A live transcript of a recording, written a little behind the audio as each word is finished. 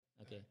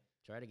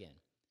Try it again.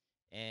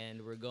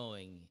 And we're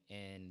going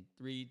in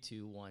three,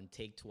 two, one,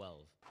 take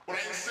 12.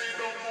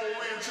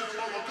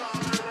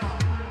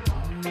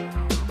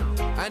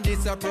 And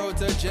it's a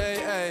protege,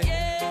 eh?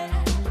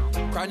 Yeah.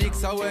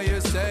 Chronics are where you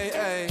say,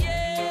 eh?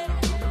 Yeah.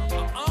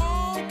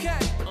 Okay.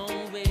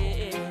 Oh,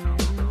 baby.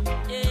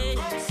 Yeah.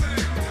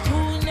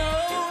 Who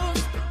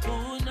knows?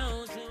 Who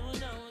knows? Who knows? Who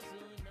knows?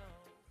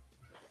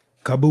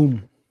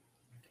 Kaboom.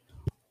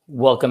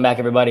 Welcome back,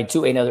 everybody,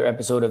 to another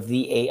episode of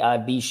the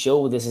AIB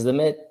Show. This is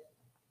Amit.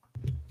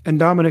 And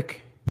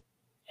Dominic.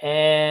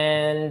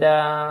 And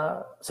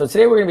so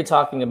today we're going to be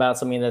talking about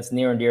something that's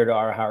near and dear to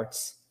our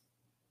hearts,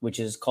 which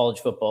is college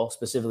football,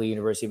 specifically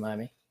University of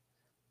Miami,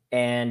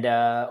 and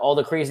all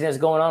the craziness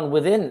going on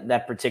within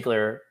that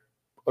particular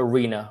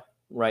arena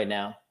right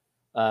now.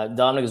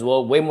 Dominic is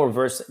way more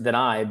versed than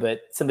I,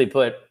 but simply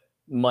put,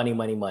 money,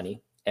 money,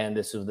 money. And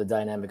this is the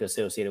dynamic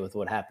associated with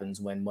what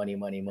happens when money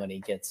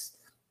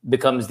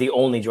becomes the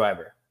only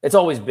driver. It's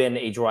always been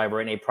a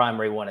driver and a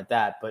primary one at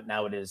that, but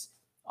now it is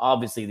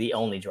obviously the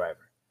only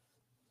driver.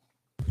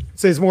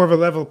 So it's more of a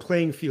level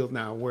playing field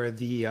now where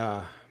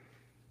the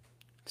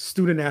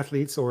student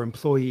athletes or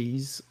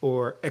employees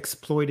or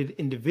exploited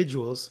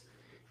individuals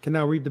can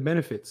now reap the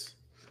benefits.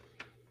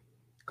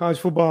 College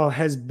football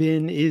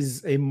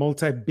is a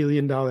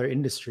multi-billion-dollar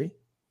industry,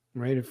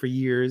 right? And for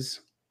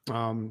years,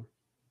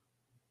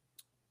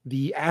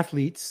 the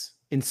athletes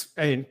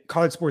and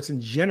college sports in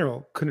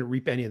general couldn't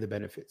reap any of the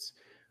benefits.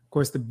 Of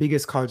course, the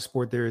biggest college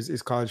sport there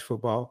is college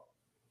football.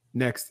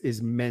 Next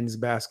is men's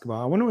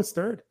basketball. I wonder what's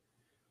third. I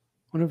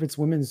wonder if it's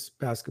women's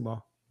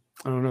basketball.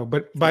 I don't know,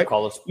 but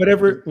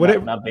whatever,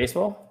 not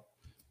baseball.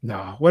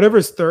 No,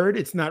 whatever's third,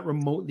 it's not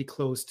remotely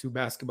close to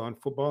basketball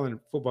and football. And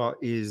football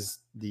is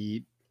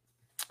the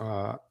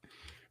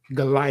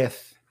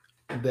Goliath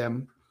of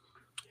them.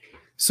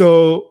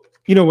 So,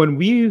 when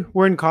we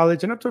were in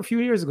college and up to a few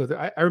years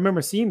ago, I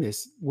remember seeing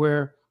this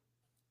where,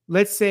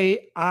 let's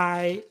say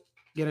I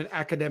get an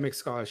academic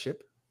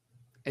scholarship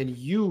and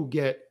you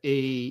get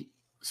a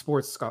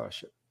sports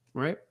scholarship,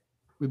 right?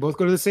 We both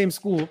go to the same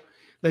school.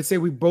 Let's say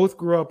we both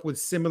grew up with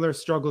similar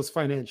struggles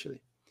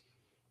financially.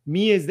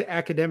 Me as the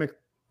academic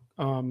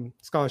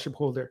scholarship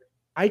holder,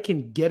 I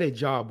can get a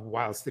job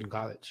whilst in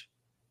college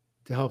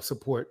to help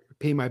support,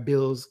 pay my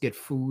bills, get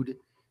food,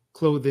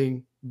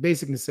 clothing,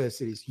 basic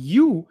necessities.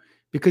 You,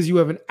 because you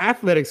have an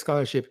athletic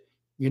scholarship,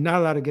 you're not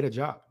allowed to get a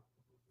job.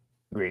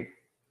 Agreed.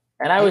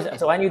 And I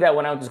knew that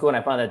when I was just going,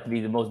 I found that to be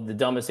the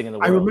dumbest thing in the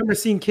world. I remember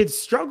seeing kids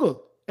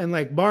struggle and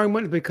like borrowing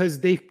money because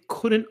they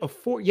couldn't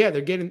afford. Yeah,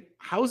 they're getting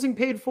housing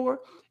paid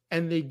for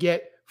and they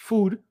get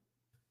food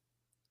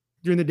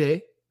during the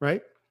day,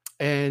 right?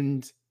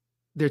 And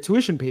their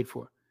tuition paid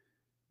for,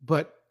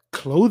 but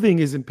clothing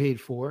isn't paid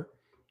for.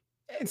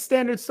 And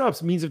standard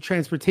stuff, means of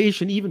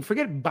transportation, even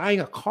forget buying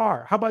a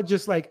car. How about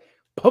just like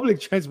public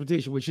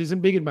transportation, which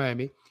isn't big in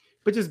Miami,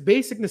 but just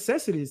basic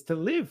necessities to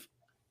live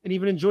and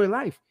even enjoy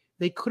life.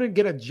 They couldn't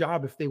get a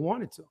job if they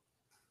wanted to,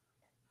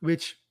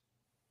 which,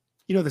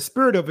 the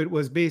spirit of it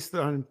was based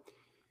on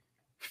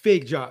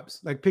fake jobs.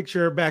 Like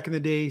picture back in the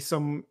day,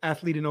 some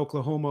athlete in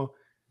Oklahoma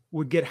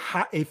would get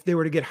if they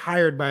were to get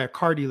hired by a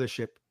car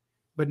dealership,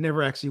 but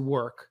never actually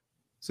work.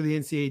 So the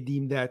NCAA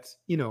deemed that,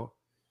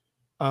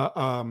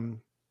 an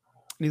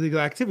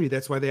illegal activity.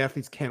 That's why the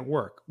athletes can't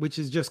work, which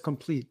is just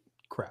complete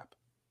crap,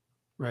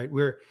 right?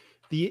 Where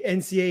the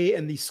NCAA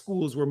and the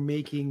schools were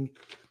making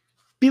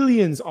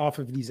billions off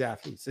of these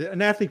athletes.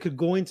 An athlete could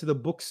go into the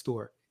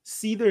bookstore,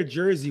 see their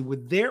jersey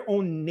with their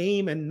own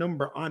name and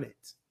number on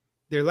it,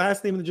 their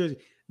last name in the jersey.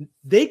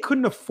 They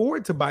couldn't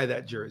afford to buy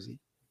that jersey,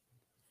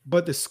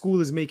 but the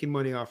school is making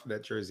money off of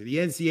that jersey. The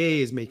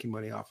NCAA is making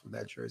money off of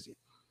that jersey.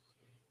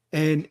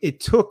 And it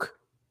took,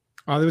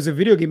 there was a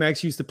video game I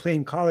actually used to play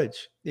in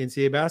college, the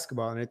NCAA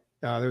basketball. And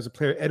there was a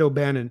player, Ed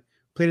O'Bannon,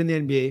 played in the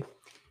NBA,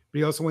 but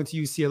he also went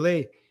to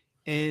UCLA.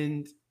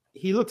 And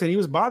he looked and he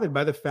was bothered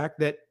by the fact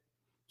that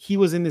he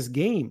was in this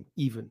game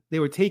even. They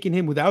were taking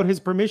him without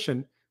his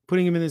permission,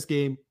 putting him in this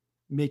game,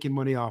 making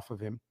money off of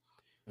him.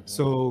 Mm-hmm.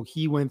 So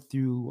he went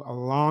through a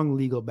long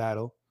legal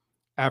battle,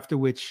 after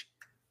which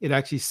it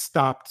actually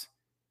stopped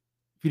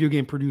video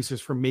game producers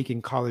from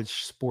making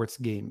college sports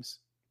games.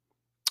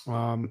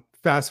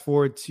 Fast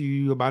forward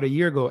to about a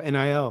year ago,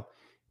 NIL,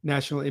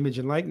 National Image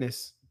and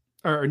Likeness,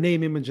 or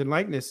Name, Image, and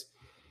Likeness,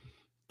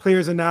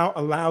 players are now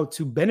allowed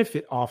to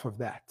benefit off of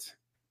that.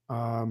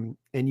 And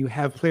you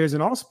have players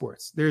in all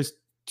sports. There's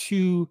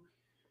 2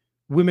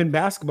 women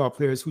basketball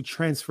players who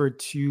transferred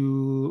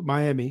to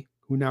Miami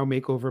who now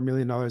make over $1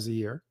 million a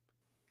year.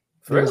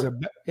 There's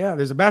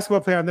a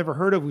basketball player I've never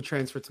heard of who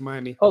transferred to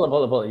Miami.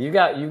 Hold on. You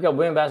got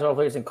women basketball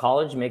players in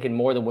college making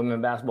more than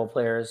women basketball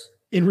players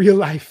in real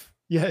life.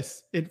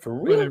 Yes, for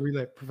real, in real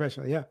life,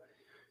 professionally. Yeah,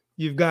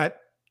 you've got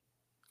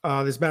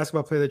this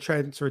basketball player that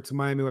transferred to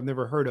Miami who I've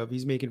never heard of.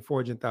 He's making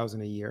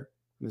 $400,000 a year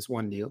in this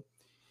one deal,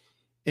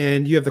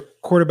 and you have the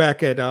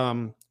quarterback at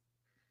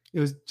it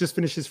was just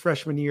finished his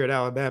freshman year at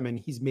Alabama, and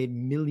he's made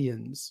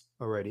millions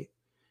already.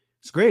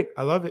 It's great.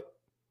 I love it.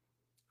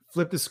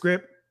 Flip the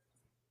script,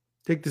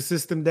 take the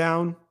system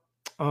down.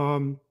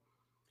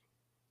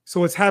 So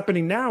what's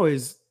happening now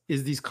is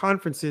these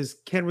conferences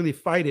can't really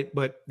fight it,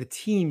 but the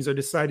teams are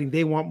deciding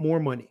they want more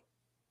money.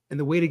 And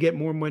the way to get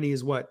more money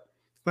is what?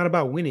 It's not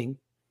about winning.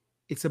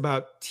 It's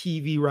about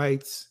TV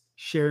rights,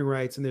 sharing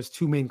rights. And there's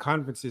two main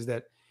conferences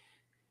that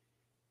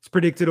it's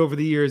predicted over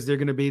the years they're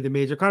going to be the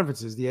major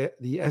conferences,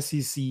 the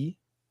SEC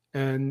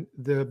and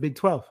the Big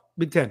 12,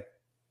 Big 10.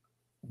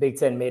 Big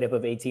 10 made up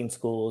of 18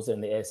 schools,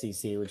 and the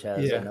SEC, which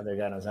has another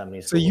God knows how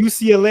many So schools.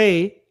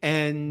 UCLA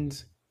and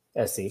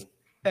SC.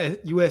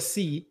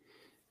 USC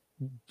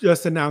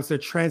just announced they're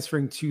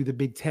transferring to the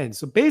Big 10.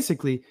 So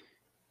basically,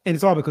 and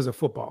it's all because of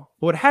football.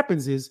 But what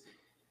happens is,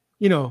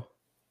 you know,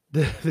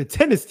 the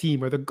tennis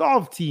team or the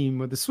golf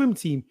team or the swim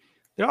team,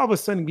 they're all of a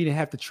sudden going to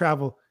have to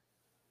travel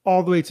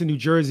all the way to New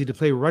Jersey to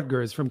play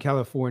Rutgers from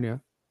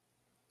California.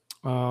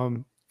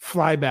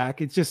 Fly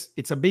back.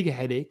 It's a big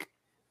headache.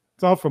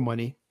 It's all for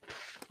money.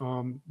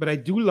 But I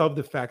do love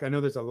the fact, I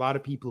know there's a lot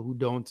of people who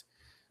don't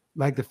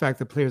like the fact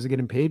that players are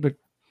getting paid, but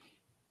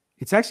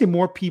it's actually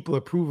more people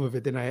approve of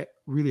it than I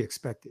really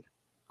expected,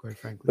 quite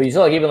frankly. But you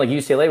saw even like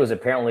UCLA was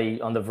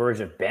apparently on the verge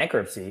of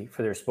bankruptcy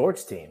for their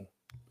sports team.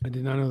 I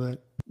did not know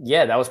that.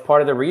 Yeah, that was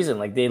part of the reason.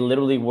 Like they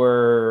literally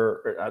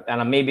were,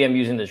 and maybe I'm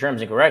using the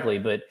terms incorrectly,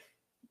 but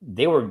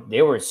they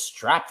were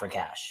strapped for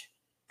cash.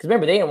 Because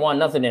remember, they didn't want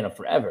nothing in it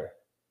forever.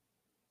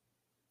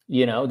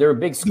 You know, they're a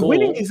big school. The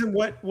winning isn't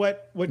what.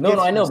 No,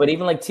 I know, but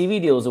even like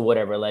TV deals or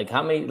whatever, like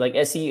how many, like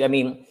SC, I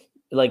mean,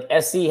 like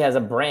SC has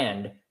a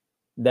brand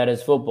that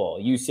is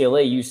football.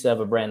 UCLA used to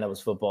have a brand that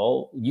was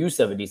football. Used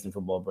to have a decent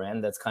football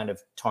brand that's kind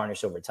of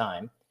tarnished over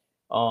time.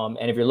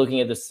 And if you're looking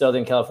at the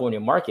Southern California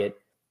market,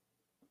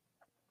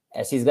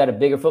 SC's got a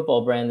bigger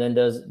football brand than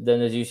does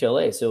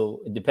UCLA.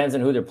 So it depends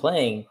on who they're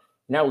playing.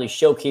 You're not really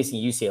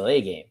showcasing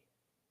UCLA game.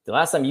 The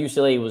last time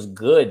UCLA was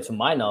good, to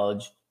my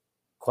knowledge,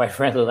 quite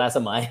frankly, last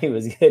time Miami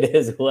was good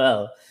as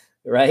well,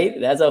 right?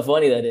 That's how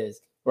funny that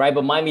is, right?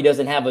 But Miami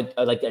doesn't have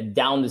a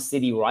down the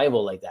city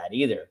rival like that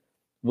either,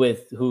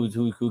 with who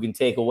can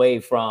take away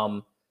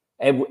from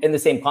in the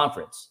same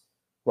conference,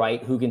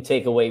 right? Who can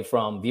take away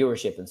from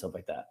viewership and stuff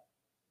like that.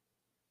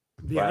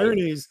 The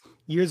irony is,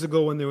 years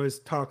ago when there was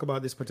talk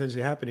about this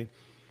potentially happening,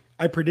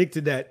 I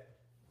predicted that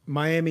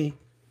Miami,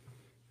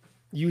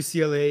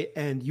 UCLA,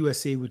 and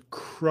USC would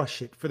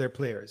crush it for their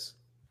players.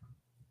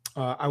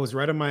 I was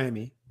right on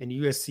Miami, and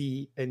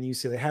USC and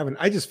UCLA haven't.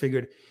 I just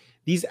figured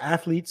these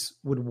athletes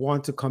would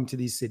want to come to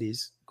these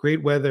cities.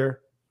 Great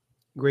weather,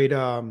 great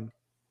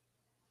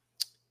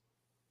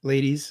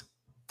ladies,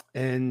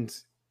 and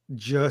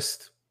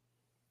just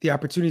the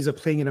opportunities of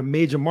playing in a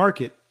major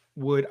market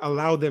would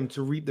allow them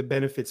to reap the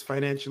benefits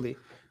financially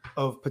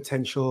of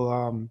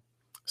potential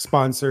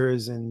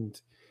sponsors and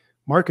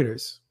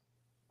marketers.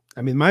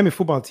 I mean, Miami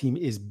football team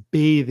is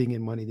bathing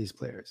in money, these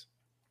players.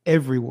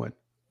 Everyone.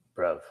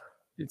 Bro.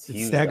 It's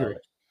staggering.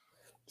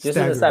 Just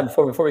as an aside,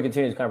 before we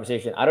continue this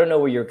conversation, I don't know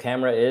where your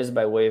camera is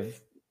by way of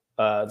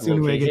the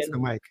location. The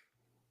mic.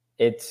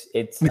 It's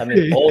I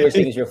mean, all you're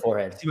seeing is your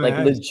forehead. Like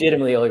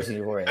legitimately all you're seeing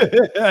is your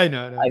forehead. I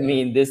know. I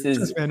mean, this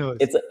is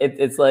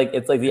it's like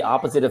the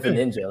opposite of a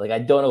ninja. Like I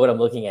don't know what I'm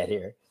looking at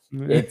here.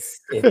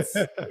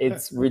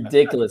 It's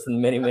ridiculous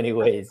in many, many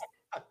ways.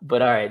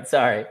 But all right,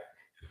 sorry.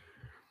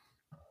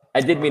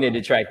 I did mean to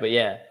detract, but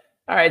yeah.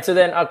 All right, so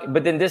then, okay,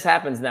 but then this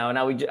happens now.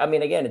 Now I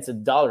mean, again, it's a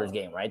dollars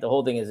game, right? The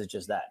whole thing is it's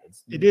just that.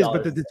 It is,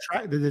 but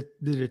the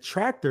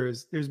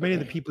detractors, there's many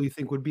of the people you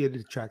think would be a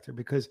detractor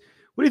because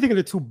what do you think of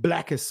the two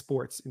blackest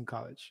sports in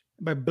college?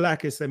 By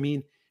blackest, I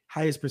mean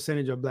highest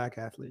percentage of black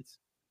athletes.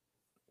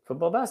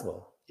 Football,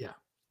 basketball. Yeah.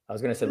 I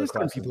was going to say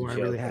lacrosse. People aren't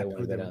really happy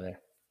with down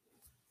there.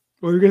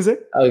 What were you going to say?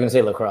 I was going to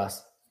say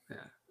lacrosse. Yeah.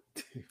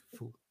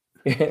 Fool.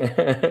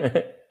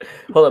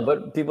 Hold on,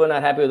 but people are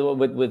not happy with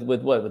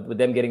what? With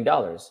them getting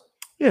dollars.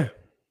 Yeah.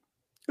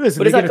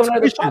 Listen, they get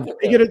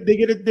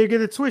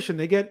a tuition,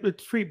 they get a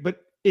treat,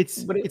 but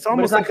it's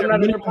almost like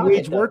minimum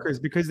wage workers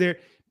because they're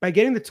by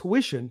getting the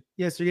tuition,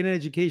 yes, they're getting an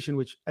education,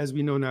 which as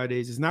we know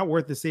nowadays is not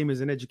worth the same as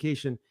an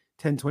education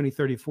 10, 20,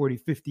 30, 40,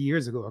 50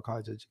 years ago, a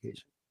college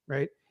education,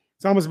 right?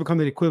 It's almost become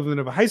the equivalent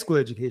of a high school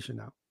education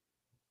now,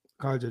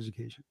 college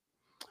education.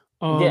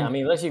 Yeah, I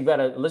mean, unless you got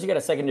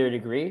a secondary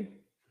degree,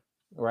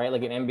 right?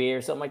 Like an MBA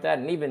or something like that.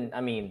 And even,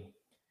 I mean,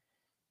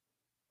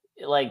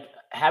 like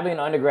having an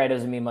undergrad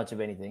doesn't mean much of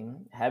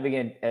anything. Having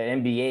an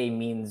MBA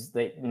means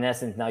that in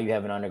essence, now you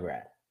have an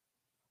undergrad,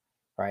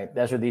 right?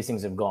 That's where these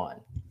things have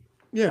gone.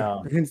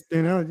 Yeah.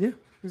 Yeah,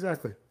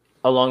 exactly.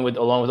 Along with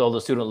all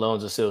the student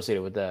loans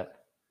associated with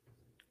that.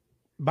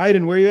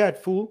 Biden, where you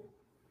at, fool?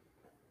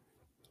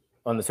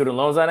 On the student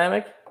loans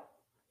dynamic?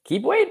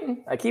 Keep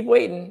waiting. I keep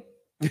waiting.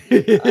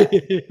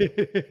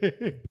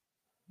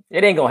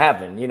 It ain't gonna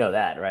happen. You know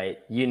that, right?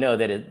 You know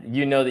that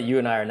you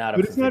and I are not.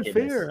 But it's not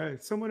fair.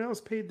 Someone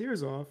else paid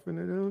theirs off,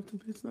 and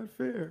it's not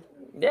fair.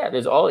 Yeah,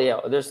 there's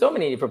so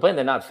many. If we're playing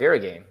the not fair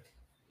game,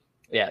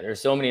 yeah,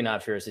 there's so many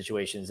not fair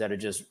situations that are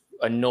just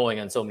annoying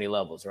on so many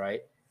levels,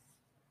 right?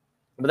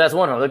 But that's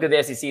one. I look at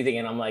the SEC thing,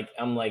 and I'm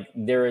like,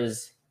 there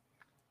is.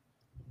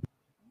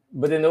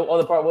 But then the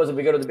other part was if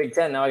we go to the Big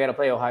Ten, now I got to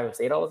play Ohio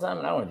State all the time,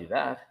 and I don't want to do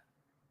that.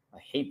 I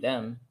hate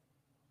them.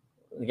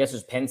 I guess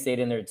there's Penn State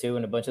in there too,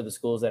 and a bunch of the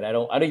schools that I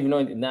don't even know.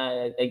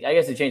 I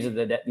guess it changes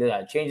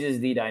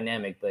the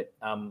dynamic, but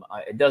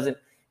it doesn't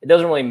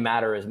really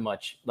matter as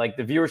much. Like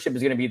the viewership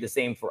is going to be the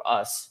same for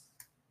us,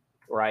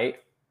 right?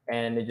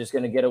 And they're just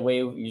going to get away.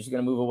 You're just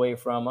going to move away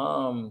from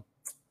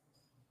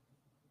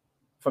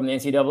the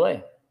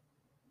NCAA.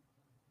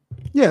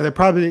 Yeah, they're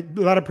probably a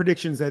lot of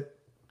predictions that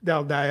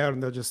they'll die out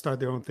and they'll just start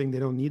their own thing. They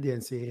don't need the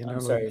NCAA. I'm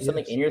sorry,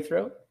 something in your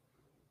throat?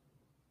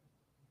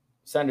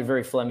 Sounded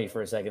very phlegmy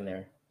for a second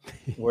there.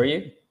 Were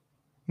you?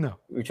 No.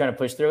 Were you trying to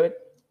push through it?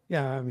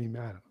 Yeah, I mean,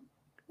 I don't know.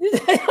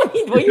 I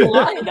mean, well, you're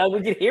lying. Now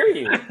we could hear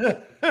you.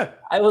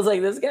 I was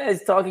like, this guy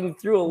is talking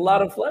through a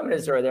lot of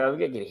phlegminess right there.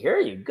 We could hear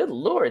you. Good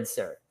Lord,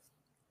 sir.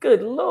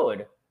 Good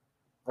Lord. All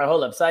right,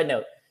 hold up. Side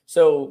note.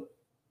 So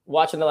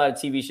watching a lot of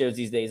TV shows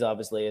these days,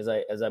 obviously, as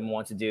I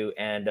want to do.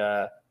 And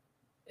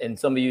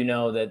some of you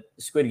know that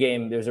Squid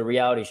Game, there's a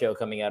reality show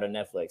coming out on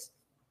Netflix.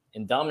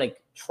 And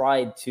Dominic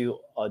tried to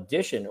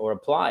audition or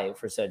apply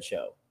for said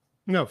show.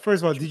 No,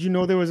 first of all, did you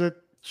know there was a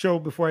show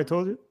before I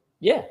told you?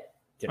 Yeah.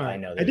 I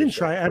know. I didn't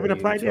try. I haven't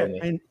applied yet.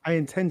 I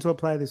intend to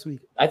apply this week.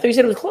 I thought you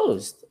said it was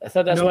closed. I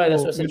thought that's why.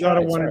 That's what my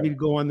daughter wanted me to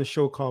go on the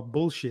show called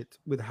Bullshit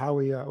with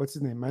Howie. What's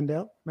his name?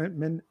 Mandel? What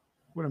am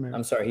I?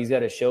 I'm sorry. He's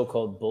got a show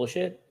called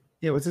Bullshit.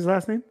 Yeah. What's his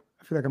last name?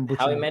 I feel like I'm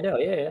butchering. Howie Mandel.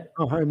 Yeah.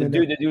 Oh, Howie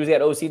Mandel. The dude's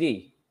got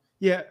OCD.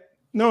 Yeah.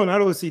 No,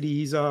 not OCD.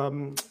 He's a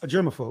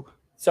germaphobe.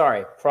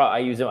 Sorry. I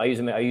use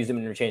him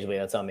interchangeably.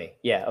 That's on me.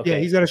 Yeah. Okay. Yeah.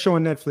 He's got a show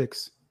on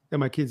Netflix that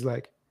my kids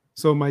like.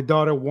 So my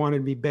daughter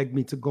begged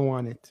me to go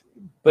on it.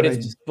 But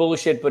it's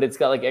bullshit, but it's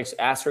got like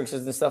asterisks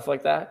and stuff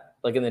like that,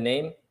 like in the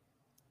name?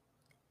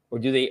 Or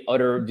do they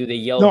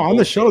yell? No, on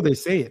the show they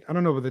say it. I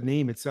don't know about the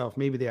name itself.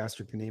 Maybe they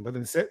asterisk the name, but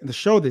in the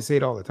show they say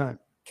it all the time.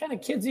 What kind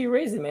of kids are you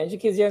raising, man? Is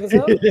your kids young as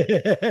hell?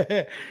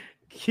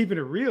 Keeping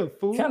it real,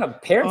 fool. What kind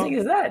of parenting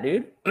is that,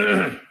 dude?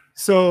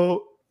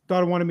 So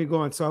daughter wanted me to go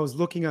on. So I was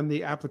looking on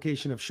the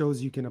application of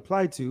shows you can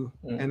apply to,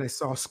 and I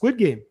saw Squid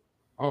Game.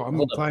 Oh, I'm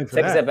applying for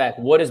that. Take a step back.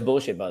 What is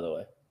Bullshit, by the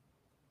way?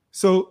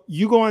 So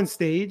you go on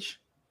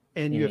stage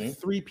and you have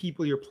 3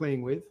 people you're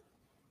playing with,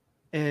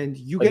 and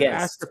you get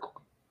asked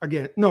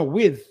because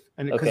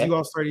you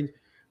all starting,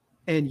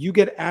 and you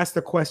get asked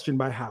a question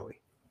by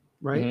Howie,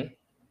 right?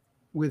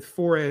 With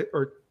 3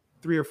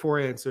 or 4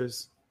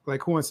 answers,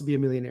 like who wants to be a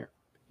millionaire?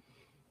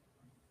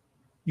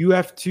 You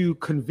have to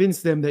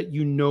convince them that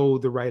you know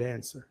the right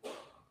answer.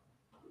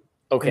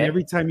 Okay. And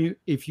every time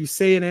if you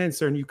say an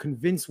answer and you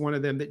convince one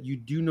of them that you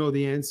do know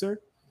the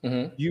answer,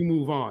 you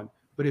move on.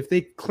 But if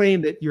they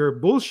claim that you're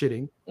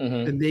bullshitting,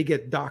 then they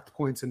get docked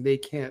points and they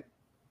can't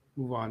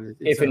move on.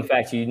 If in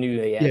fact you knew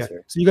the answer. Yeah.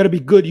 So you got to be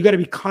good. You got to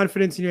be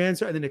confident in your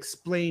answer and then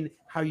explain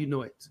how you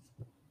know it.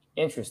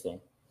 Interesting.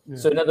 Yeah.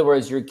 So in other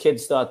words, your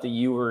kids thought that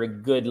you were a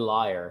good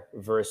liar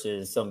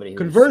versus somebody who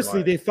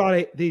Conversely, they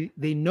thought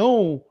they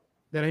know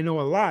that I know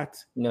a lot.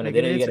 No, they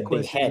know you got a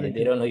big head and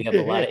they don't know you have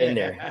a lot in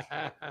there.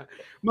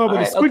 No,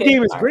 but the Squid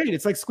Game is great.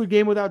 It's like Squid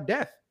Game without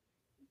death.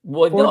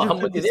 Well, no, I'm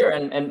with you there,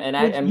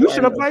 and you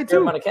should apply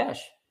too. Amount of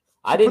cash.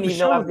 I didn't even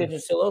know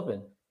applications are still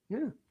open.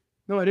 Yeah,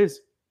 no, it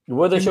is.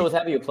 What other shows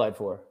have you applied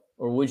for,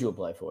 or would you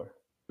apply for?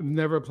 I've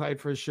never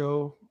applied for a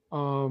show.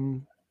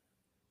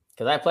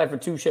 Because I applied for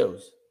 2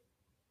 shows.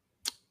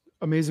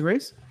 Amazing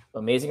Race.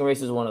 Amazing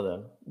Race is one of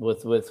them.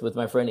 With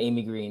my friend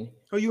Amy Green.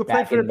 Oh, you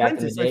applied for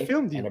Apprentice? I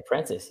filmed you. An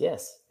Apprentice,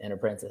 yes, an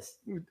Apprentice.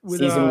 With,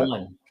 season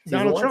 1.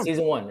 Donald Trump.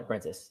 Season 1,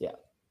 Apprentice. Yeah.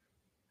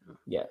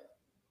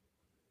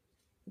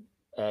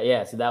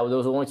 So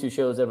those are only 2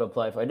 shows that I've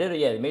applied for. I did it,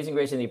 The Amazing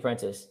Race and The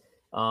Apprentice.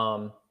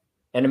 And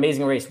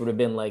Amazing Race would have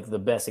been like the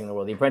best thing in the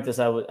world. The Apprentice,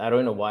 I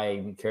don't know why I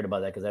even cared about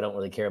that because I don't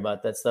really care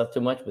about that stuff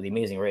too much. But The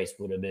Amazing Race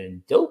would have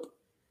been dope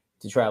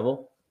to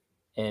travel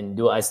and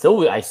do. I still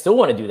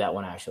want to do that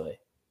one actually.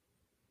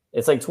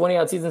 It's like 20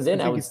 odd seasons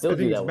in. I would still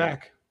do that one.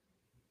 Back.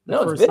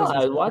 No, it's been on.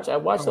 I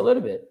watched a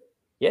little bit.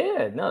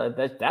 Yeah, no,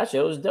 that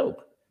show is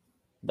dope.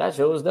 That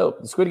show is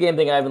dope. The Squid Game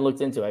thing I haven't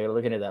looked into. I gotta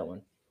look into that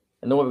one.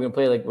 And then what we're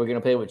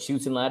gonna play with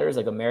Chutes and Ladders,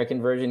 like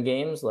American version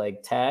games,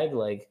 like tag,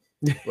 like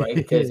right?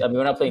 Because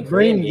we're not playing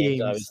Korean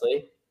games,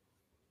 obviously.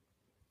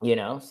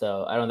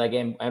 So I don't know that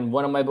game. And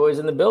one of my boys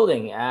in the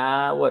building,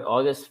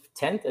 August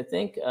 10th, I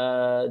think,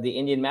 the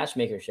Indian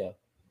Matchmaker show.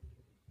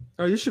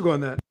 Oh, you should go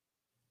on that.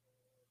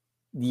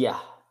 Yeah.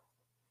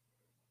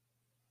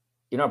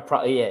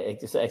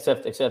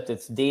 Except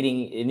it's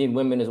dating Indian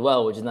women as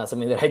well, which is not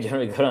something that I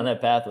generally go down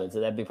that path with, so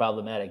that'd be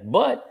problematic.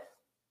 But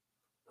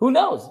who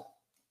knows?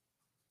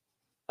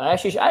 I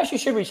actually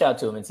should reach out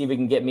to him and see if we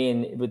can get me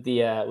in with the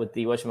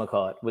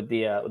whatchamacallit, with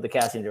the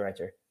casting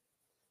director.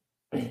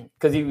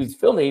 Because he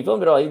filmed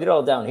it all. He did it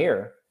all down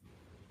here.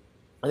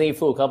 I think he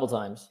flew a couple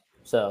times.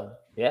 So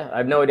yeah, I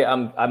have no idea.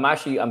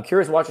 I'm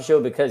curious to watch the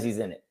show because he's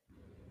in it.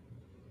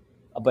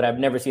 But I've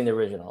never seen the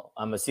original.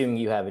 I'm assuming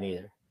you haven't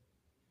either.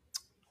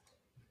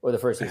 Or the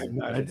first season.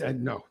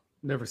 No,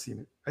 never seen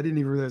it. I didn't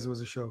even realize it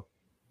was a show.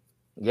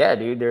 Yeah,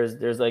 dude.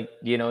 There's like,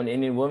 an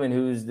Indian woman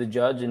who's the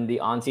judge and the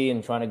auntie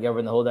and trying to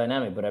govern the whole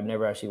dynamic, but I've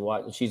never actually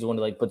watched. She's the one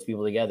that like puts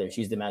people together.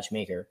 She's the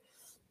matchmaker.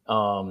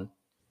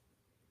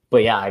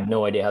 But yeah, I have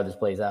no idea how this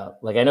plays out.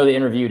 Like, I know they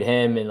interviewed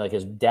him and like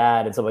his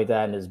dad and stuff like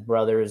that, and his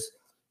brothers,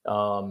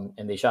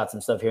 and they shot some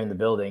stuff here in the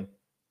building.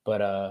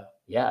 But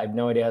yeah, I have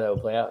no idea how that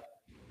would play out.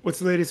 What's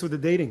the latest with the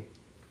dating?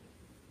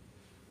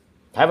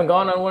 Haven't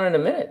gone on one in a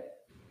minute.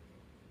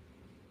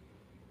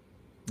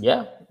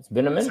 Yeah, it's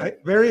been a minute.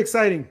 Very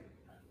exciting.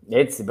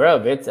 It's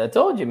I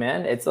told you,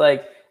 man. It's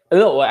like,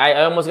 look,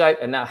 I almost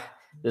got now.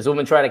 This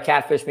woman tried to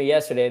catfish me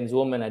yesterday, and this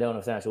woman, I don't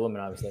know if it's a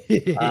woman,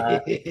 obviously,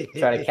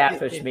 tried to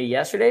catfish me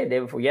yesterday, day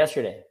before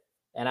yesterday,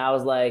 and I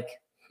was like,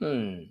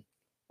 and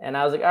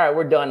I was like, all right,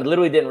 we're done.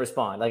 Literally didn't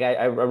respond. Like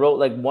I wrote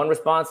like one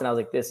response, and I was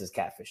like, this is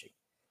catfishing,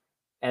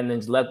 and then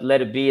just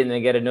let it be, and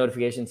then get a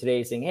notification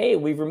today saying, hey,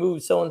 we've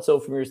removed so and so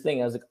from your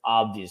thing. I was like,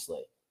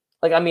 obviously,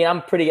 like I mean,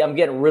 I'm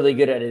getting really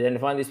good at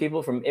identifying these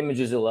people from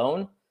images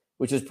alone,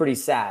 which is pretty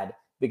sad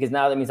because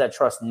now that means I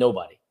trust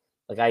nobody.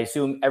 Like I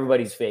assume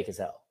everybody's fake as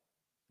hell.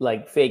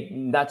 Like fake,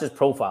 not just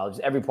profile, just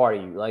every part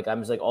of you. Like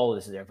I'm just like, all of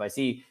this is there. If I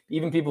see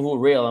even people who are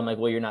real, I'm like,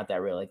 well, you're not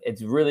that real. Like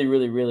it's really,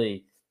 really,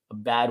 really a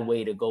bad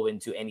way to go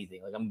into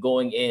anything. Like I'm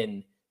going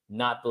in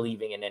not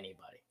believing in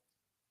anybody.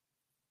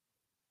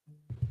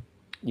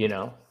 You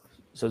know?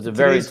 So it's a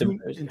very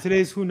in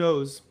today's Who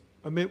Knows,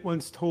 Amit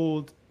once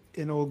told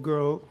an old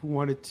girl who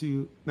wanted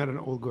to, not an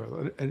old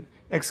girl, an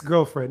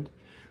ex-girlfriend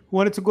who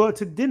wanted to go out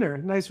to dinner,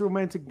 nice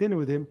romantic dinner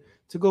with him,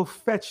 to go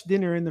fetch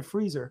dinner in the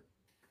freezer.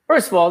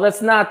 First of all,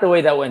 that's not the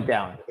way that went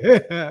down.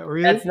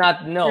 Really? That's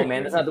not, no,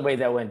 man, that's not the way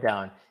that went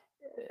down.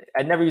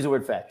 I'd never use the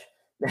word fetch.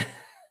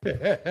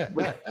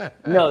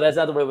 No, that's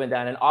not the way it went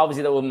down. And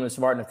obviously that woman was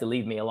smart enough to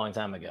leave me a long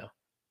time ago.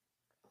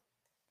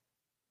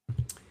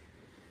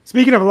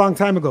 Speaking of a long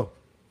time ago,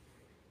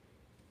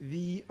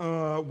 the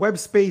Webb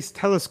Space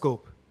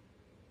Telescope.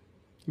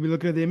 You been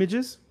looking at the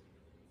images?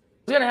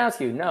 I was going to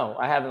ask you. No,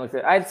 I haven't looked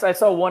at it. I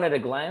saw one at a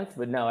glance,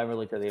 but no, I haven't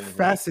looked at the images.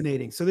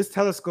 Fascinating. So this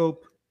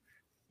telescope,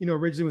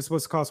 originally was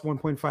supposed to cost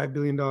 $1.5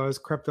 billion,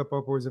 crept up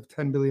upwards of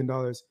 $10 billion.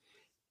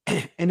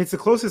 And it's the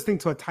closest thing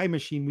to a time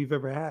machine we've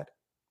ever had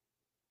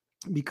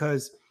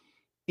because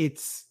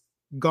it's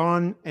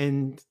gone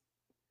and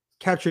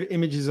captured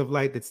images of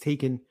light that's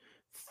taken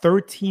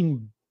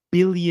 13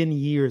 billion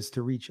years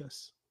to reach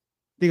us.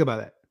 Think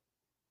about that.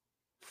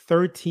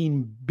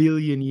 13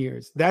 billion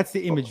years. That's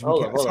the image.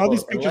 All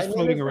these pictures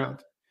floating around.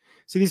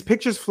 See these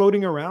pictures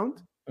floating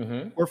around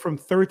were from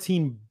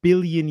 13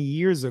 billion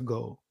years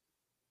ago.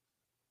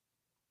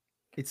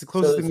 It's the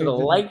closest thing. So the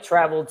light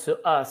traveled to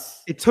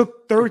us. It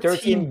took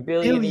 13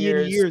 billion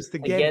years to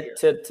get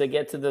to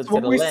the. So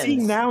what we're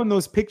seeing now in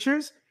those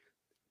pictures,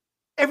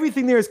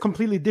 everything there is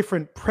completely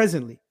different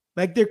presently.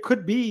 Like there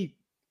could be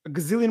a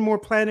gazillion more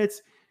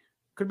planets,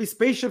 could be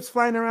spaceships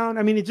flying around.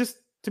 I mean,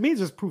 to me, it's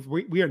just proof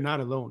we are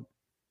not alone.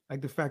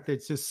 Like the fact that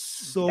it's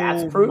just so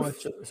that's proof.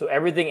 Much. So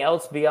everything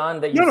else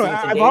beyond that. No,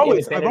 I've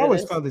always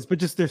felt this, but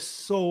just there's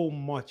so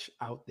much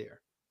out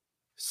there,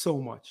 so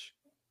much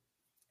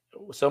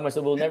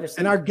that we'll never see.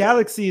 And our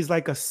galaxy is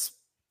like a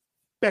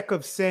speck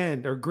of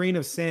sand or grain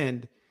of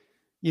sand,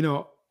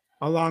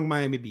 along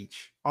Miami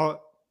Beach.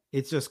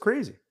 It's just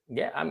crazy.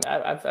 Yeah,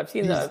 I've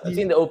seen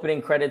the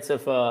opening credits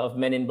of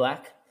Men in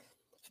Black.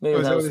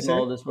 Maybe how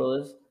small this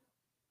world is.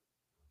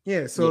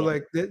 Yeah, so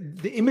like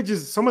the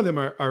images, some of them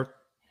are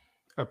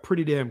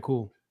pretty damn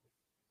cool.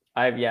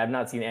 I've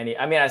not seen any.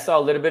 I mean, I saw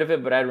a little bit of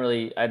it, but I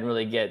didn't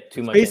really get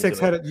too much.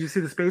 SpaceX did you see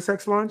the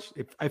SpaceX launch?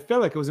 I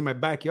felt like it was in my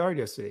backyard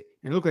yesterday,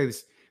 and it looked like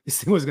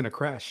this thing was gonna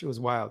crash. It was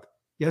wild.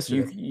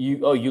 Yesterday.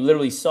 You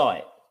literally saw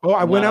it. Oh,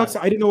 I went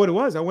outside. I didn't know what it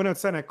was. I went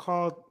outside and I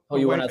called. Oh,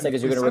 you went outside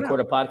because you're gonna record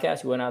a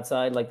podcast. You went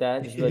outside like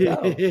that, just like,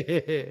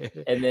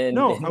 oh. And then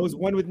no, I was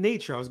one with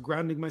nature. I was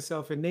grounding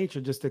myself in nature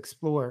just to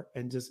explore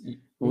and just.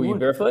 Were you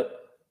barefoot?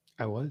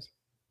 I was.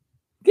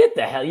 Get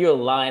the hell! You're a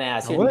lying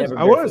ass. I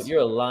was.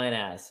 You're a lying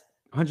ass.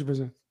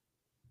 100%.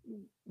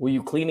 Were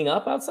you cleaning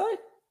up outside?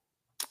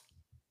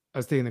 I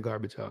was taking the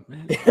garbage out,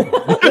 man.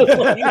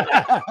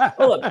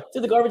 Hold up.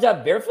 Took the garbage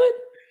out barefoot?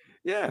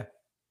 Yeah.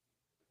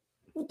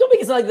 Don't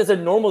make it sound like that's a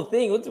normal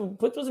thing.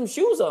 Put some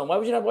shoes on. Why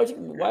would you not? Why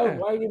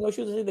are you no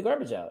shoes to take the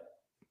garbage out?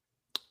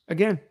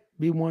 Again,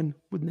 be one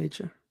with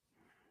nature.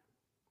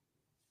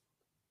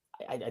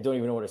 I don't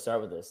even know where to start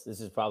with this.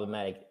 This is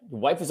problematic. Your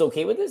wife is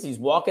okay with this? He's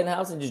walking the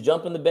house and just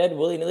jump in the bed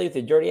willy-nilly with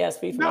your dirty ass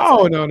feet?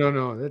 No.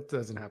 That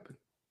doesn't happen.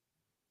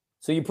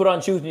 So you put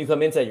on shoes when you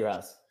come inside your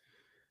house.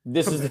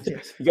 This is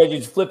you guys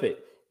just flip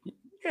it.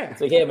 Yeah.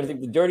 It's like, hey, I'm gonna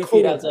take the dirty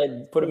feet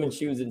outside, put them in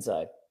shoes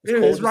inside.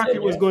 His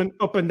rocket was going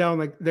up and down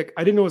like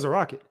I didn't know it was a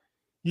rocket.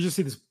 You just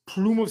see this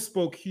plume of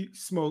smoke,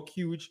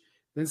 huge,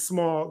 then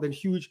small, then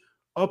huge,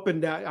 up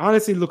and down. It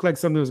honestly looked like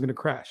something was gonna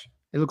crash.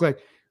 It looked like,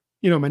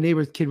 my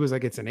neighbor's kid was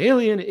like, it's an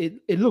alien.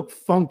 It looked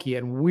funky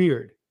and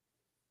weird.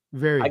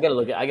 Very. I gotta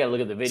look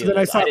at the video. So then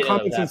I saw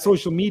comments on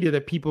social media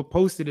that people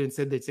posted it and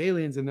said it's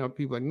aliens, and now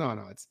people are like,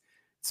 no, it's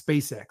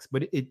SpaceX.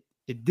 But it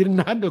did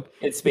not look.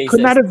 It's SpaceX. It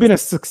could not have been a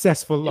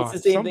successful launch.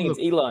 It's the same thing. It's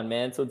Elon,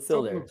 man. So it's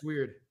still there. Looks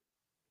weird.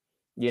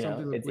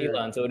 It's weird.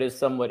 Elon, so it is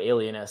somewhat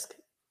alien-esque.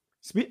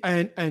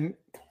 And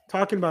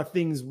talking about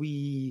things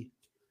we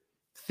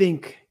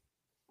think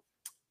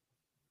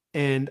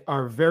and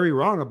are very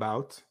wrong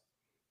about.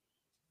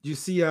 Did you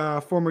see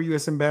former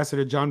U.S.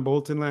 Ambassador John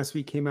Bolton last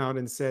week came out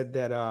and said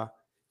that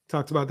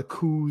talked about the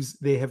coups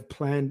they have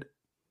planned,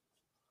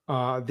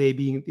 they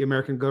being the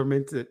American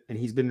government, and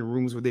he's been in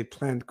rooms where they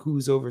planned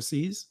coups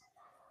overseas,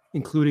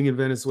 including in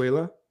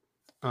Venezuela.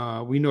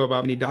 We know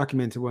about many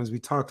documented ones. We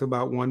talked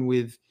about one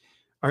with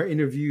our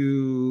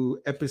interview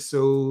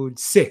episode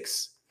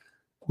 6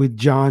 with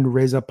John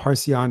Reza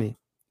Parsiani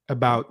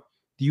about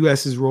the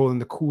U.S.'s role in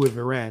the coup of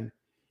Iran.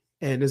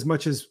 And as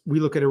much as we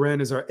look at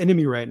Iran as our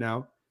enemy right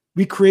now,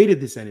 we created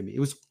this enemy.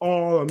 It was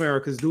all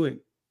America's doing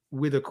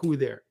with a coup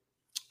there.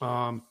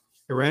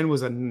 Iran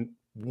was a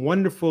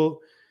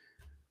wonderful,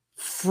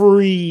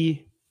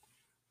 free,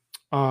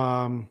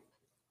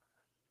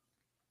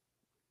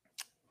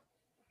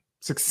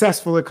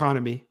 successful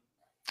economy,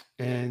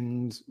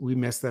 and we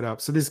messed that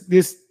up. So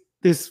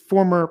this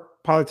former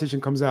politician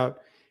comes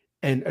out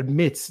and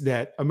admits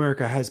that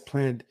America has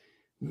planned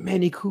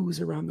many coups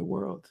around the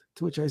world,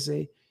 to which I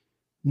say,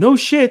 no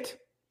shit.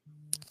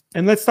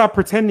 And let's stop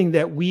pretending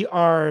that we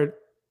are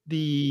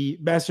the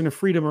bastion of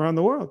freedom around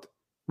the world.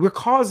 We're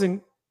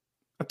causing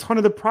a ton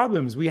of the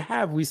problems we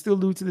still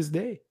do to this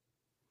day.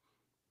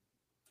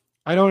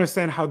 I don't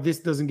understand how this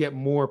doesn't get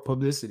more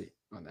publicity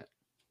on that.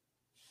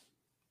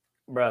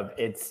 Bruv,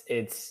 it's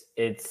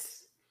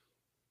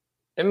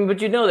I mean,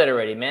 but you know that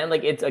already, man.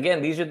 Like, it's,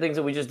 again, these are things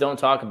that we just don't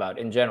talk about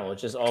in general.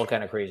 It's just all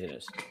kind of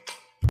craziness,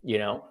 you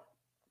know?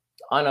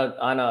 On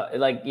a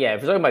like, yeah,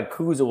 if we're talking about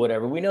coups or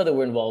whatever, we know that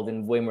we're involved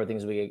in way more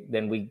things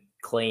than we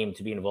claim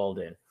to be involved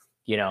in,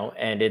 you know?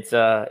 And it's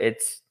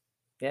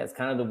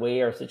kind of the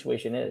way our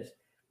situation is.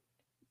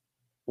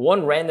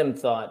 One random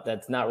thought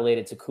that's not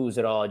related to coups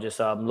at all, just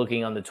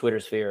looking on the Twitter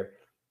sphere.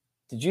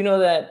 Did you know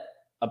that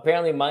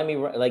apparently Miami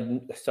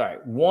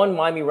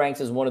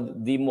ranks as one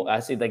of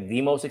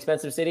the most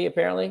expensive city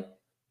apparently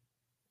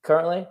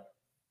currently?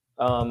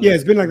 Yeah,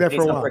 it's been like that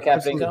for a while. Per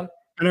capita income.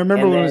 And I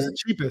remember when it was the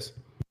cheapest.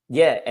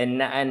 Yeah,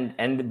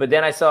 and but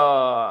then I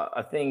saw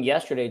a thing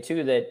yesterday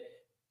too that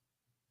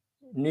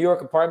New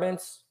York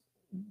apartments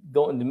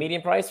going the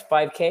median price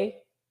 $5K.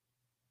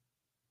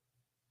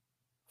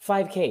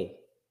 $5K.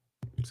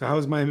 So how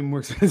is Miami more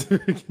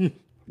expensive?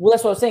 Well,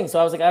 that's what I was saying. So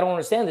I was like, I don't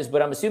understand this,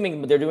 but I'm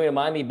assuming they're doing it in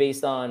Miami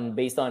based on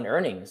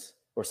earnings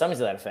or something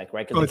to that effect,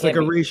 right? Oh, it's like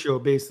a ratio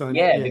based on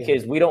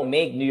because we don't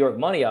make New York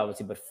money,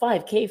 obviously, but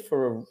 $5K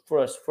for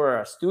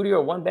a studio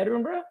or one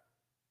bedroom, bro.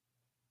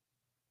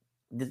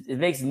 It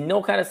makes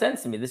no kind of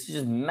sense to me. This is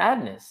just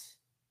madness.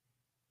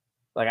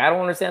 Like, I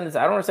don't understand this.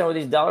 I don't understand where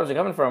these dollars are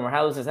coming from or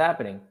how this is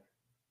happening.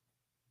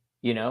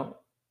 You know,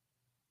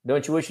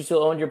 don't you wish you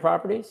still owned your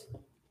properties?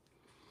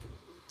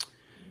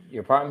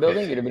 Your apartment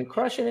building, you'd have been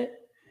crushing it.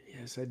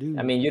 Yes, I do.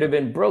 I mean, you'd have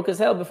been broke as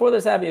hell before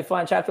this happened. You'd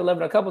find Chapter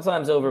 11 a couple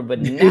times over, but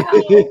now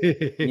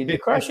you'd be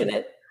crushing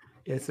it.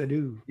 Yes, I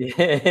do.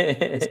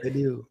 Yes, I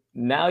do.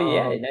 Now,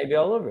 now you'd be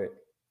all over it.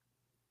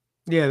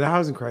 Yeah, the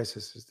housing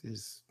crisis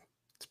is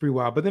it's pretty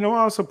wild. But then they're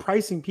also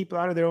pricing people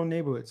out of their own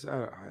neighborhoods.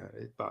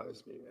 It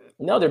bothers me, man.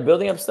 No, they're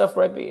building up stuff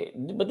but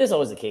this is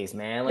always the case,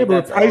 man. Like,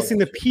 but pricing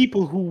the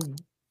people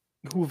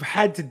who've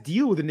had to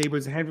deal with the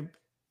neighborhoods and haven't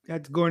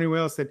had to go anywhere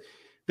else,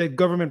 that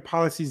government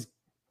policies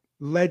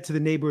led to the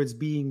neighborhoods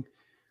being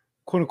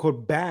quote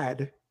unquote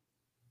bad.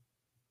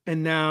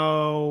 And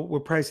now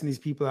we're pricing these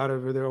people out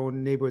of their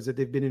own neighborhoods that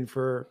they've been in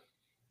for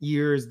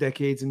years,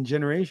 decades, and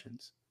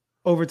generations.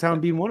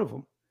 Overtown being one of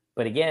them.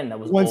 But again, that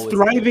was once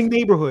thriving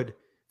neighborhood,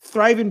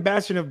 thriving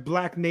bastion of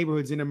black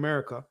neighborhoods in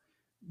America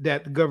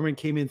that the government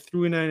came in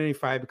through in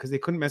 1995 because they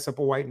couldn't mess up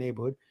a white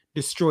neighborhood,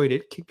 destroyed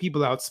it, kicked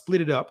people out,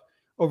 split it up.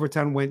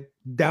 Overtown went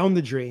down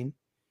the drain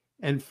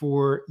and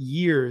for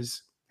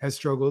years has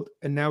struggled.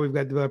 And now we've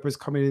got developers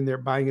coming in there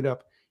buying it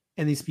up,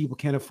 and these people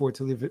can't afford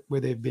to live it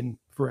where they've been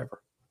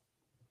forever.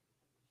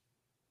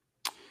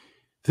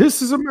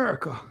 This is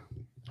America.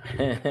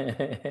 All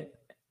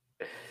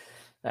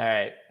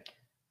right.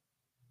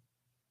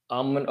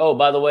 Oh,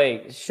 by the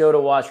way, show to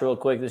watch real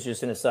quick. This is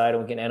just an aside,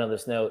 and we can end on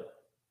this note.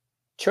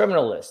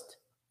 Terminal List.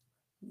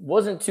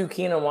 Wasn't too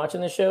keen on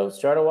watching the show.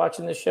 Started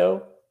watching the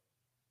show.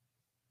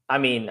 I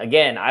mean,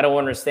 again, I don't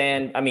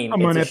understand. I mean,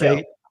 I'm on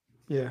Ep8.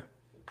 Yeah.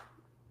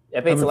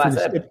 Ep8's the last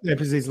episode.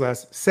 Ep8's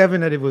last 7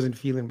 that it wasn't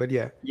feeling, but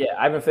yeah. Yeah,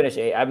 I haven't finished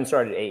 8. I haven't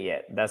started 8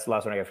 yet. That's the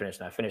last one I got finished.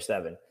 And I finished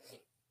 7.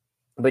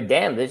 But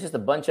damn, there's just a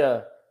bunch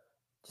of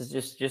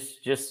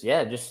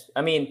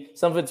I mean,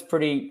 some of it's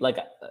pretty like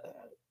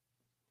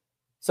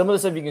some of the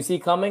stuff you can see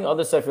coming,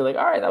 other stuff you're like,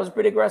 all right, that was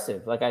pretty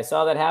aggressive. Like I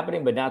saw that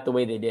happening, but not the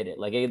way they did it.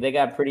 Like they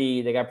got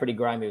pretty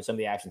grimy with some of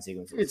the action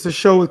sequences. It's a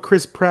show with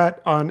Chris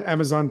Pratt on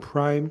Amazon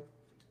Prime.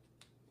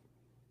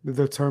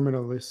 The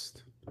Terminal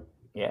List.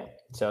 Yeah.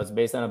 So it's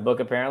based on a book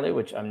apparently,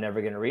 which I'm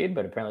never going to read,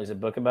 but apparently there's a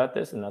book about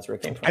this, and that's where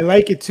it came from. I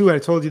like it too. I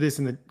told you this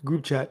in the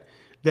group chat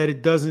that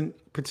it doesn't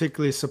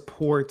particularly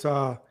support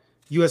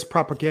U.S.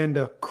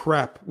 propaganda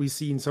crap we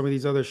see in some of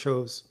these other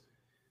shows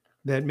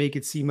that make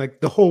it seem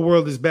like the whole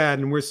world is bad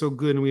and we're so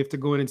good and we have to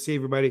go in and save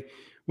everybody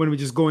when we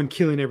just go in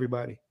killing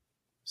everybody.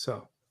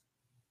 So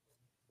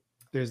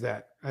there's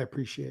that. I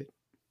appreciate.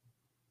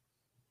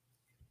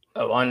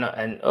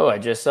 I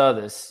just saw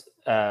this.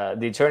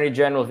 The Attorney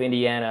General of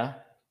Indiana,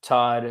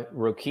 Todd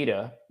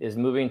Rokita, is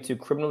moving to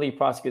criminally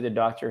prosecute the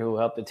doctor who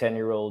helped a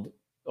 10-year-old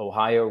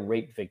Ohio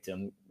rape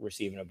victim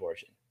receive an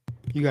abortion.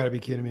 You got to be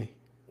kidding me.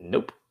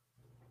 Nope.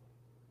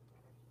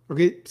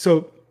 Okay,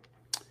 so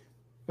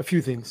a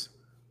few things.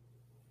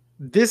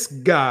 This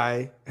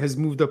guy has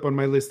moved up on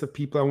my list of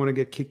people I want to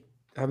get kicked,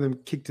 have them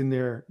kicked in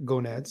their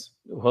gonads.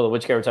 Hold on,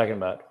 which guy we're talking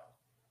about?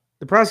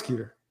 The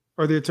prosecutor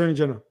or the attorney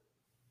general.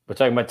 We're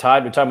talking about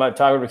Todd. We're talking about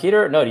Todd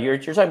Rokita. No, you're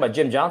talking about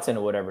Jim Johnson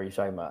or whatever you're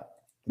talking about.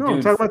 No,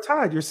 I'm talking about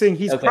Todd. You're saying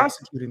he's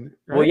prosecuting it.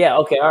 Right? Well, yeah.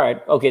 Okay. All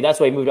right. Okay. That's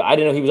why he moved. I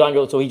didn't know he was on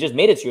your list. So he just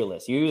made it to your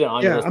list. He was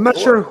on your list. I'm not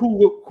sure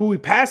who he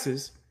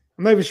passes.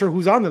 I'm not even sure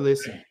who's on the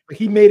list, but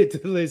he made it to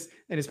the list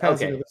and is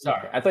passing. Okay.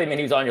 Sorry. I thought you meant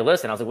he was on your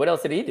list. And I was like, what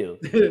else did he do?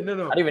 No. I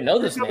didn't even know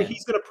this man.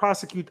 He's going to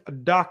prosecute a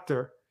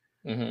doctor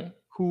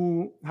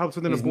who helps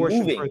with an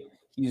abortion.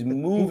 He's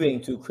moving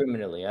to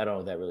criminally. I don't know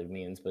what that really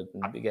means, but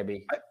it gotta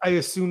be. I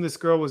assume this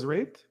girl was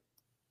raped.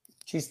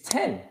 She's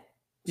 10.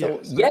 So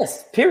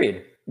yes,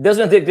 period.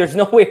 There's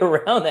no way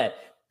around that.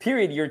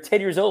 Period. You're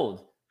 10 years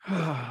old.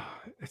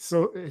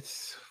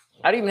 It's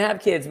I don't even have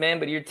kids, man,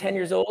 but you're 10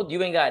 years old.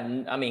 You ain't got,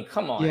 I mean,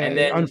 come on. Yeah, and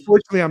then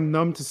unfortunately I'm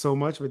numb to so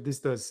much, but this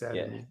does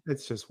sadden me.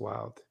 It's just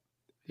wild.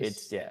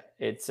 It's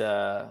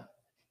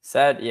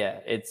sad. Yeah.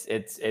 It's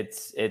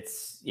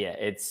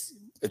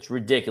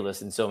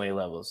ridiculous in so many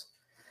levels.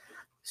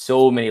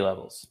 So many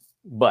levels.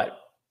 But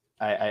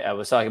I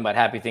was talking about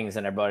happy things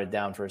and I brought it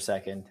down for a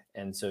second.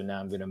 And so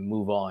now I'm going to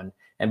move on.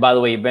 And by the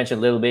way, you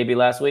mentioned Little Baby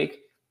last week.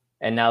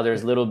 And now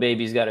there's Little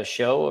Baby's got a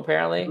show,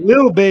 apparently.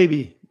 Little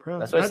Baby. Bro,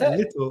 that's what I said.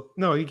 Little.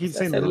 No, you keep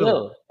saying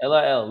little.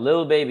 L-I-L.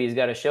 Little Baby's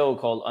got a show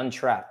called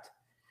Untrapped.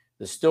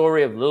 The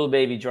story of Little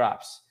Baby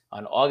drops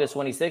on August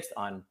 26th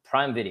on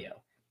Prime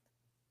Video.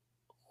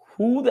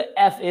 Who the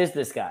F is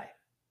this guy?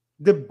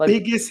 The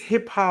biggest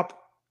hip-hop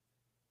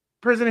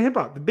person in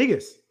hip-hop. The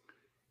biggest.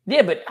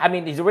 Yeah, but I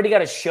mean, he's already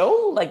got a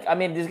show. Like, I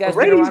mean, this guy's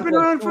he's been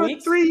around for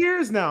 3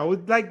 years now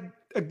with like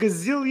a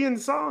gazillion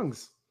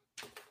songs.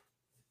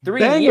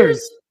 3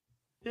 years?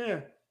 Yeah.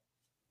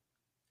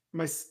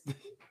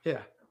 Yeah.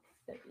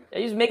 Are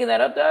you just making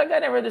that up, Doug? I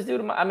never heard this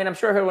dude. I mean, I'm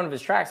sure I heard one of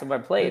his tracks if I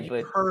played,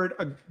 but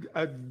heard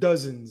a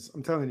dozens.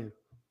 I'm telling you.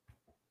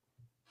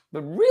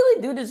 But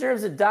really, dude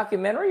deserves a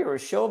documentary or a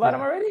show about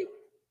him already?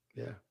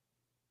 Yeah.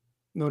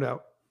 No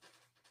doubt.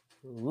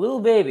 Little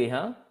Baby,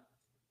 huh?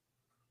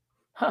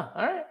 Huh.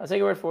 All right. I'll take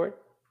your word for it.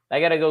 I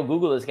got to go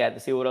Google this cat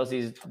to see what else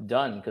he's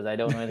done because I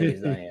don't know anything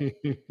he's done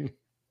yet.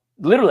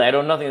 Literally, I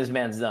don't know nothing this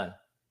man's done.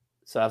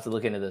 So I have to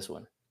look into this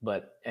one.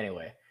 But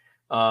anyway,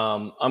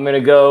 I'm going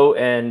to go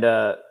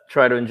and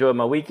try to enjoy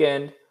my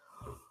weekend.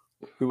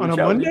 On a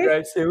Monday?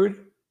 Guys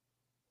soon.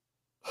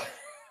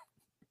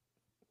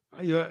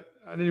 I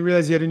didn't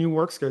realize you had a new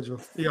work schedule.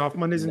 Are you off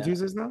Mondays and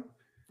Tuesdays now?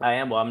 I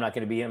am. Well, I'm not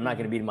going to be in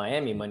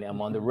Miami Monday. I'm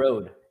on the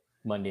road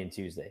Monday and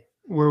Tuesday.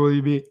 Where will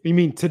you be? You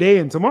mean today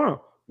and tomorrow?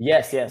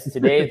 Yes.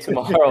 Today and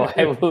tomorrow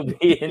I will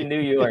be in New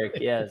York.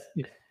 Yes.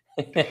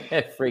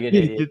 Friggin'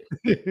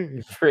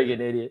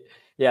 idiot.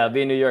 Yeah, I'll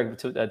be in New York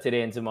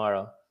today and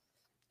tomorrow.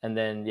 And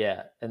then,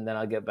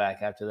 I'll get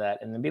back after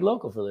that and then be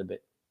local for a little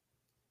bit.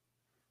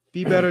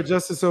 Be better,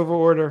 justice over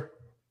order.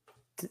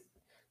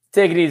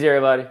 Take it easy,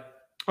 everybody.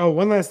 Oh,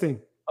 one last thing.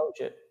 Oh,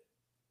 shit.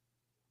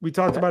 We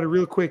talked about it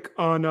real quick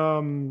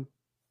on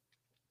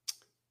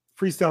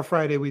Freestyle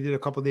Friday we did a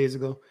couple days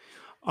ago.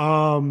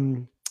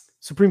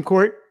 Supreme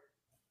Court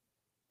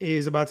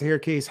is about to hear a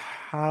case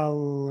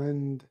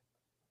Haaland,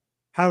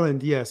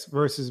 yes,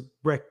 versus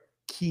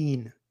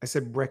Breckeen. I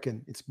said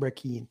Brecken. It's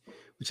Breckeen,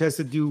 which has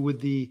to do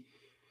with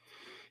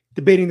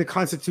debating the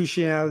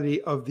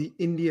constitutionality of the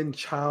Indian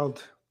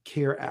Child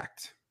Care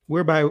Act,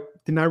 whereby,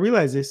 did not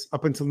realize this,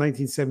 up until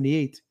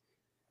 1978,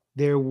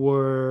 there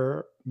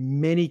were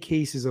many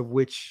cases of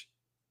which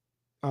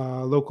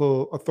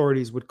local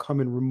authorities would come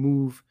and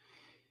remove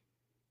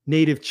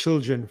Native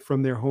children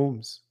from their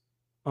homes,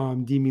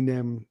 deeming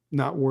them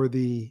not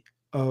worthy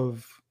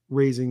of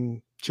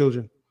raising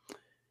children.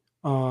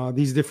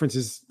 These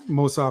differences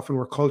most often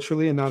were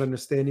culturally and not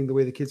understanding the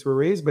way the kids were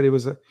raised, but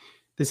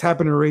this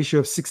happened in a ratio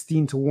of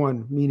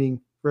 16-1,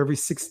 meaning for every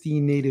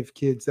 16 Native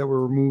kids that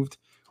were removed,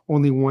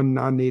 only one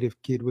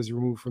non-Native kid was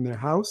removed from their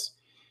house.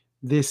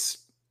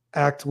 This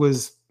act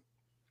was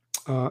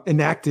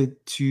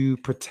enacted to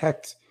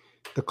protect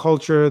the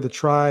culture, the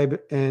tribe,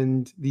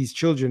 and these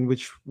children,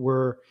 which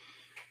were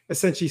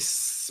essentially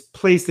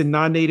placed in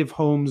non-Native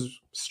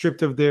homes,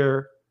 stripped of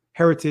their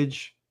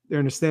heritage, their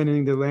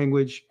understanding, their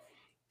language,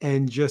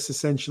 and just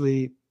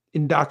essentially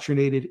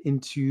indoctrinated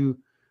into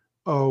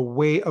a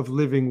way of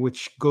living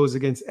which goes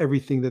against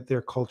everything that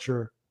their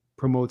culture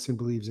promotes and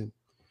believes in.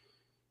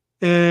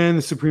 And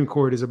the Supreme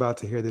Court is about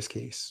to hear this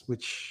case,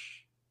 which,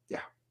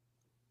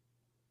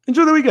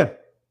 enjoy the weekend.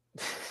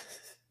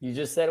 You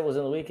just said it was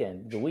in the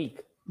weekend. The week.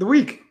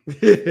 Freaking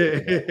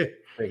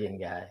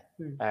guy.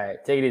 All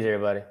right. Take it easy,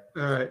 everybody.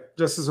 All right.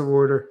 Justice of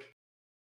order.